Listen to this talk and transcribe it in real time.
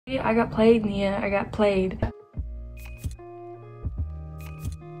I got played, Nia. I got played.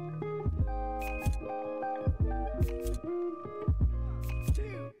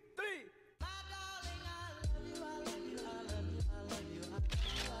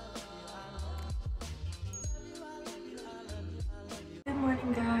 Good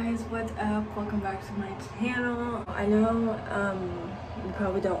morning, guys. What's up? Welcome back to my channel. I know you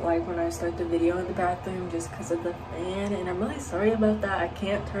probably don't like when I start the video in the bathroom just because of the fan, and I'm really sorry about that. I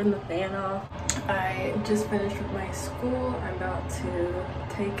can't turn the fan off. I just finished with my school. I'm about to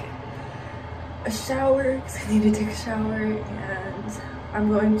take a shower because I need to take a shower, and I'm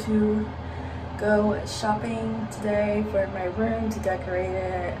going to go shopping today for my room to decorate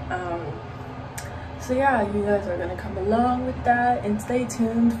it. So yeah, you guys are gonna come along with that and stay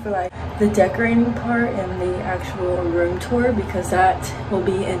tuned for like the decorating part and the actual room tour, because that will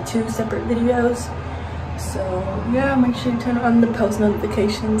be in 2 separate videos. So yeah, make sure you turn on the post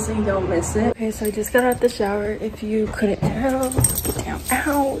notifications so you don't miss it. Okay, so I just got out the shower. If you couldn't tell,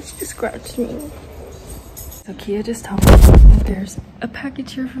 ow, she just scratched me. So Kia just told me that there's a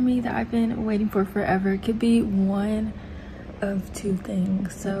package here for me that I've been waiting for forever. It could be one of 2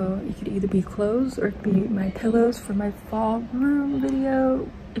 things. So it could either be clothes or it could be my pillows for my fall room video.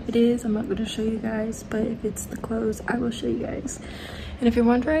 If it is, I'm not going to show you guys, but if it's the clothes, I will show you guys. And if you're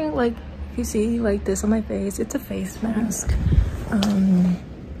wondering, like, if you see like this on my face, it's a face mask.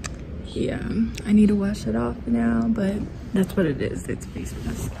 Yeah, I need to wash it off now, but that's what it is. It's a face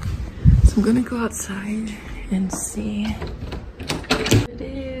mask. So I'm gonna go outside and see what it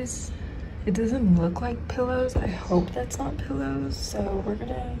is. It doesn't look like pillows. I hope that's not pillows. So we're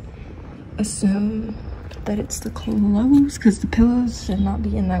gonna assume that it's the clothes, because the pillows should not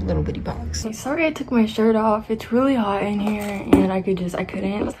be in that little bitty box. Sorry I took my shirt off. It's really hot in here and I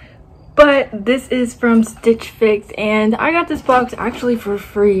couldn't. But this is from Stitch Fix, and I got this box actually for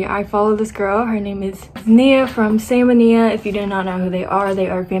free. I follow this girl. Her name is Nia from Nia. If you do not know who they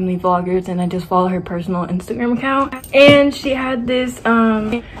are family vloggers, and I just follow her personal Instagram account. And she had this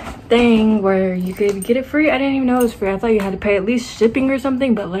thing where you could get it free. I didn't even know it was free. I thought you had to pay at least shipping or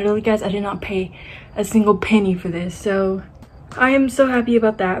something, but literally, guys, I did not pay a single penny for this. So I am so happy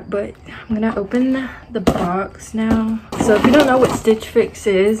about that. But I'm gonna open the box now. So if you don't know what Stitch Fix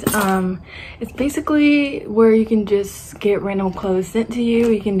is, it's basically where you can just get random clothes sent to you.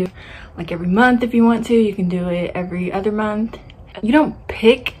 You can do like every month if you want to. You can do it every other month. You don't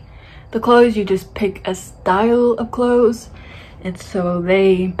pick the clothes, you just pick a style of clothes. And so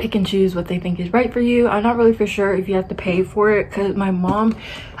they pick and choose what they think is right for you. I'm not really for sure if you have to pay for it, because my mom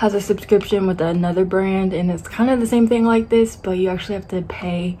has a subscription with another brand and it's kind of the same thing like this, but you actually have to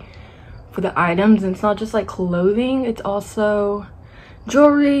pay for the items. And it's not just like clothing, it's also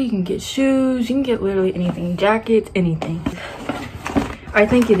jewelry. You can get shoes, you can get literally anything, jackets, anything. I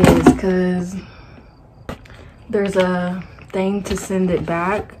think it is, because there's a thing to send it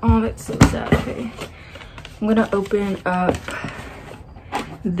back. Oh, that's so sad. Okay, I'm gonna open up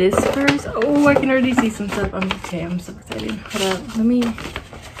this first. Oh, I can already see some stuff. I'm so excited. Hold up, let me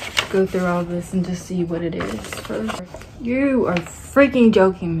go through all this and just see what it is first. You are freaking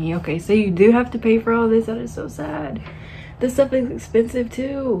joking me. Okay, so you do have to pay for all this. That is so sad. This stuff is expensive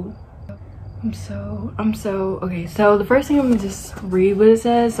too. I'm so okay. So the first thing, I'm gonna just read what it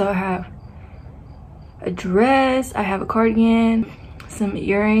says. So I have a dress, I have a cardigan, some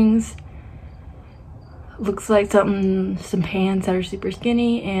earrings, looks like some pants that are super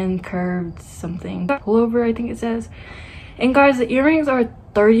skinny, and curved something pullover, I think it says. And guys, the earrings are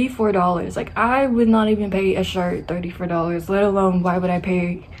 $34. Like, I would not even pay a shirt $34, let alone why would I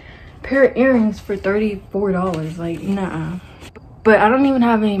pay a pair of earrings for $34? Like, nah. But I don't even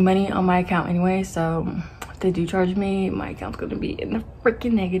have any money on my account anyway, so if they do charge me, my account's gonna be in the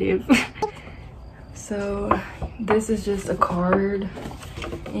freaking negative. So this is just a card,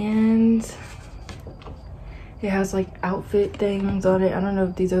 and it has like outfit things on it. I don't know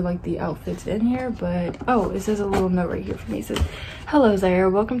if these are like the outfits in here, but oh, it says a little note right here for me. It says, "Hello Zaire,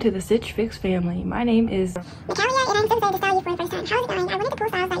 welcome to the Stitch Fix family. My name is Natalia, and I'm so excited to style you for the first time. How's it going? I wanted the cool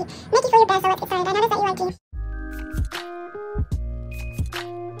styles that make you feel your best, so let's get started. I noticed that you like jeans."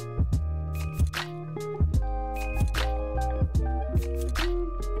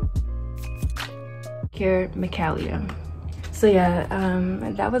 Here, Michaelia. So yeah,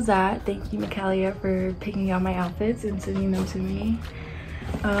 that was that. Thank you, Michaelia, for picking out my outfits and sending them to me.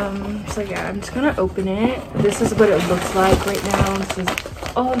 So yeah, I'm just gonna open it. This is what it looks like right now. This is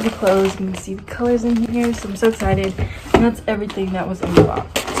all of the clothes. You can see the colors in here, so I'm so excited. And that's everything that was in the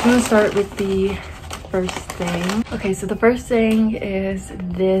box. I'm gonna start with the first thing. Okay, so the first thing is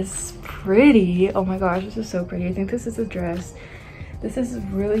this pretty, oh my gosh, this is so pretty. I think this is a dress. This is a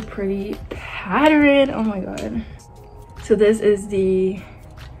really pretty pattern. Oh my god. So this is the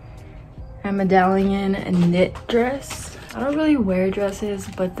medallion knit dress. I don't really wear dresses,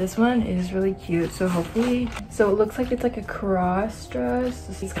 but this one is really cute. So hopefully, so it looks like it's like a cross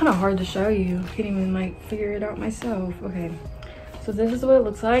dress. It's kind of hard to show you. I can't even like figure it out myself. Okay, so this is what it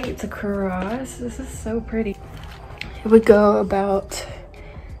looks like. It's a cross. This is so pretty. It would go about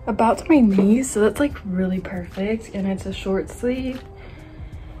to my knees, so that's like really perfect. And it's a short sleeve,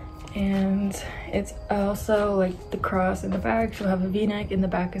 and it's also like the cross in the back. She'll have a v-neck in the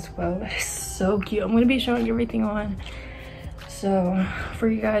back as well. That is so cute. I'm going to be showing everything on, so for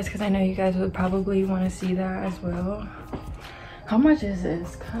you guys, because I know you guys would probably want to see that as well. How much is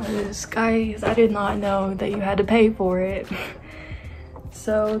this? Guys, I did not know that you had to pay for it.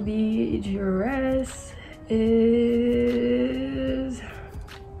 So the dress is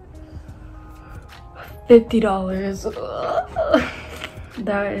 $50.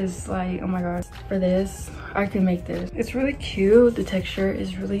 That is like, oh my god. For this, I can make this. It's really cute. The texture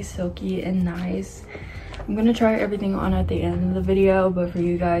is really silky and nice. I'm gonna try everything on at the end of the video, but for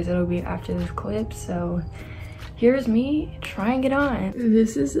you guys, it'll be after this clip. So here's me trying it on.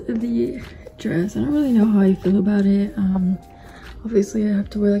 This is the dress. I don't really know how I feel about it. Obviously I have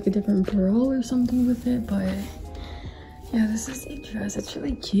to wear like a different bra or something with it, but yeah, this is the dress. It's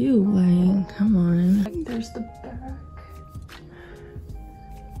really cute. Like, come on. There's the back.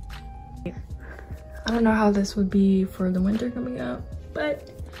 I don't know how this would be for the winter coming up, but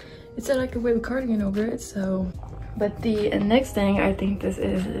it said I could wear the cardigan over it, so. But the next thing, I think this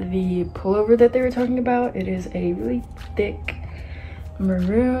is the pullover that they were talking about. It is a really thick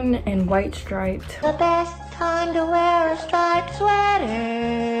maroon and white striped. The best time to wear a striped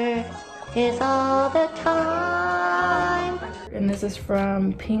sweater is all the time. And this is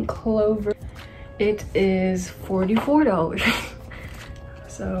from Pink Clover. It is $44.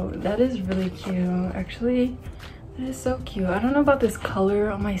 So that is really cute. Actually, that is so cute. I don't know about this color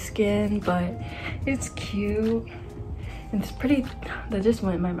on my skin, but it's cute. It's pretty. That just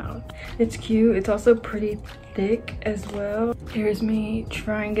went in my mouth. It's cute. It's also pretty thick as well. Here's me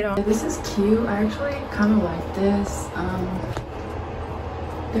trying it on. This is cute. I actually kind of like this.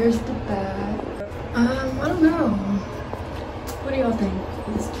 There's the back. I don't know. What do y'all think?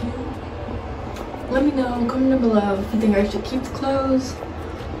 Is this cute? Let me know. Comment down below if you think I should keep the clothes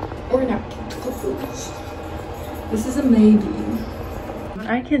or not keep the clothes. This is a maybe.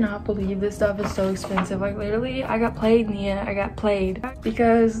 I cannot believe this stuff is so expensive. Like literally, I got played, Nia. I got played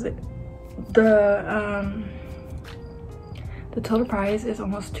because the total price is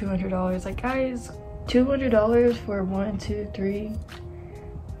almost $200. Like guys, $200 for 1, 2, 3,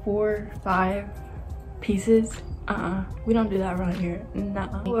 4, 5 pieces. We don't do that around here.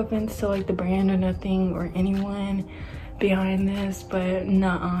 Nah. No offense to like the brand or nothing or anyone behind this, but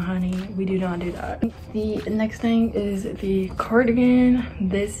nah, honey, we do not do that. The next thing is the cardigan.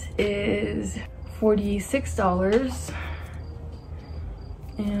 This is $46,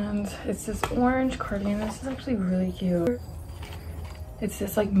 and it's this orange cardigan. This is actually really cute. It's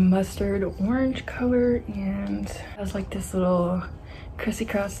this like mustard orange color, and has like this little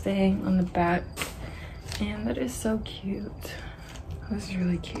crissy-cross thing on the back, and that is so cute. This is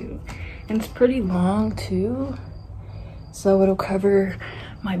really cute, and it's pretty long too, so it'll cover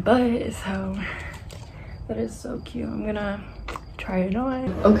my butt. So that is so cute. I'm gonna try it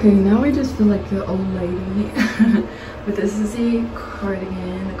on. Okay, now I just feel like the old lady. But this is the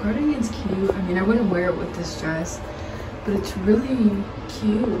cardigan. The cardigan's cute. I mean, I wouldn't wear it with this dress, but it's really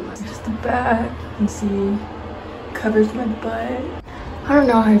cute. Just the back, you can see, covers my butt. I don't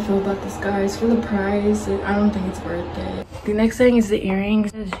know how I feel about this, guys. For the price, I don't think it's worth it. The next thing is the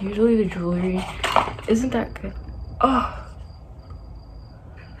earrings. It's usually the jewelry isn't that good.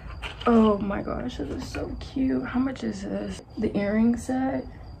 Oh my gosh, this is so cute. How much is this? The earring set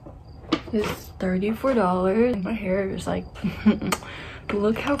is $34. My hair is like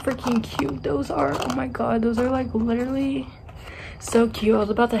look how freaking cute those are. Oh my god, those are like literally so cute. I was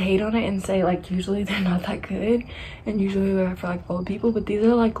about to hate on it and say like usually they're not that good and usually they're for like old people, but these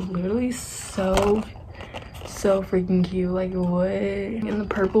are like literally so freaking cute. Like what? And the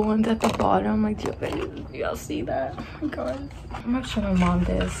purple ones at the bottom, like do y'all see that? Oh my god. I'm gonna show my mom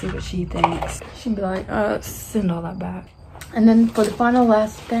this, see what she thinks. She'd be like, send all that back. And then for the final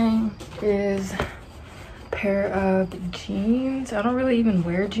last thing is a pair of jeans. I don't really even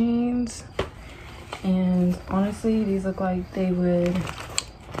wear jeans, and honestly these look like they would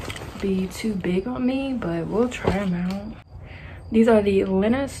be too big on me, but we'll try them out. These are the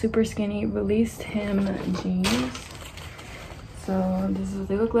Lena Super Skinny Released Hem jeans. So this is what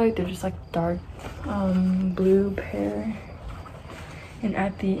they look like. They're just like dark blue pair. And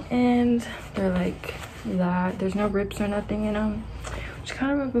at the end, they're like that. There's no rips or nothing in them, which is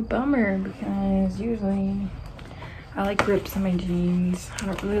kind of a bummer because usually I like rips in my jeans. I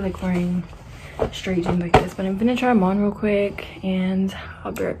don't really like wearing straight jeans like this, but I'm gonna try them on real quick and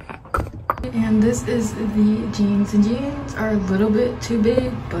I'll be right back. And this is the jeans. The jeans are a little bit too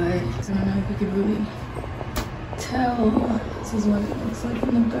big, but I don't know if you could really tell. This is what it looks like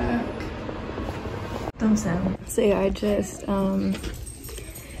from the back. Thumbs down. So yeah, I just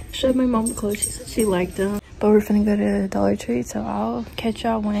showed my mom the clothes. She said she liked them, but we're finna go to Dollar Tree, so I'll catch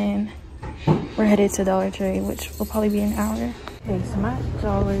y'all when we're headed to Dollar Tree, which will probably be an hour. Okay, so I'm at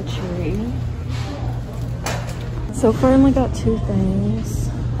Dollar Tree. So far I only got 2 things.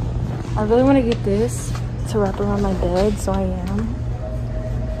 I really want to get this to wrap around my bed, so I am.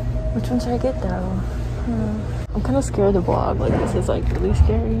 Which one should I get though? I'm kind of scared to vlog. Like, this is like really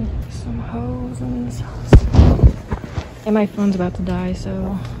scary. Some hoes in this house. And my phone's about to die,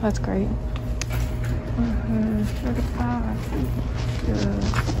 so that's great. I'm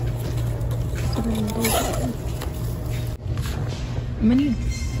gonna need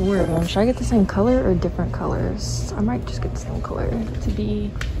 4 of them. Should I get the same color or different colors? I might just get the same color to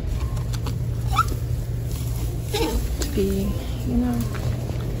be, you know,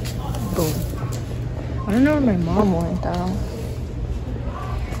 boom. I don't know where my mom went though.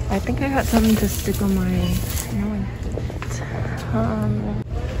 I think I got something to stick on my, you know,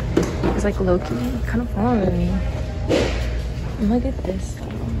 it's like low-key kind of following me. And look at this though.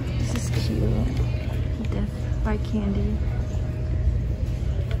 This is cute. Death by Candy.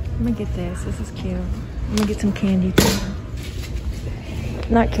 I'm gonna get this. This is cute. I'm gonna get some candy corn.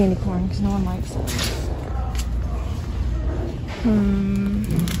 Not candy corn, because no one likes that.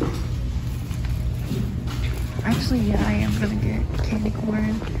 Actually, yeah, I am gonna get candy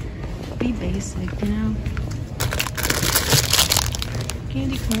corn. Be basic, you know?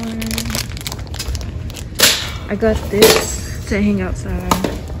 Candy corn. I got this to hang outside.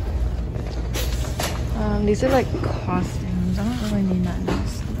 These are like costumes. I don't really need nothing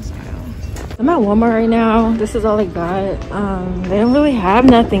else in this aisle. I'm at Walmart right now. This is all I got. They don't really have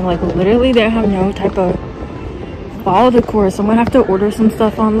nothing. Like, literally, they have no type of fall decor, so I'm gonna have to order some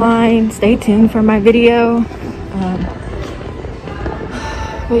stuff online. Stay tuned for my video.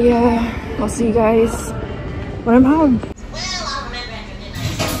 But yeah, I'll see you guys when I'm home.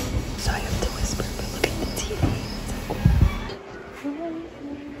 So I have to whisper, but look at the TV.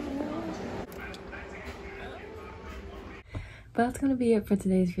 But that's gonna be it for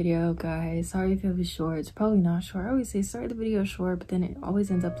today's video, guys. Sorry if it was short. It's probably not short. I always say sorry the video is short, but then it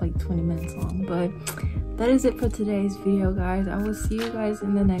always ends up like 20 minutes long. But that is it for today's video, guys. I will see you guys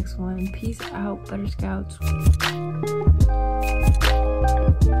in the next one. Peace out, Butter Scouts.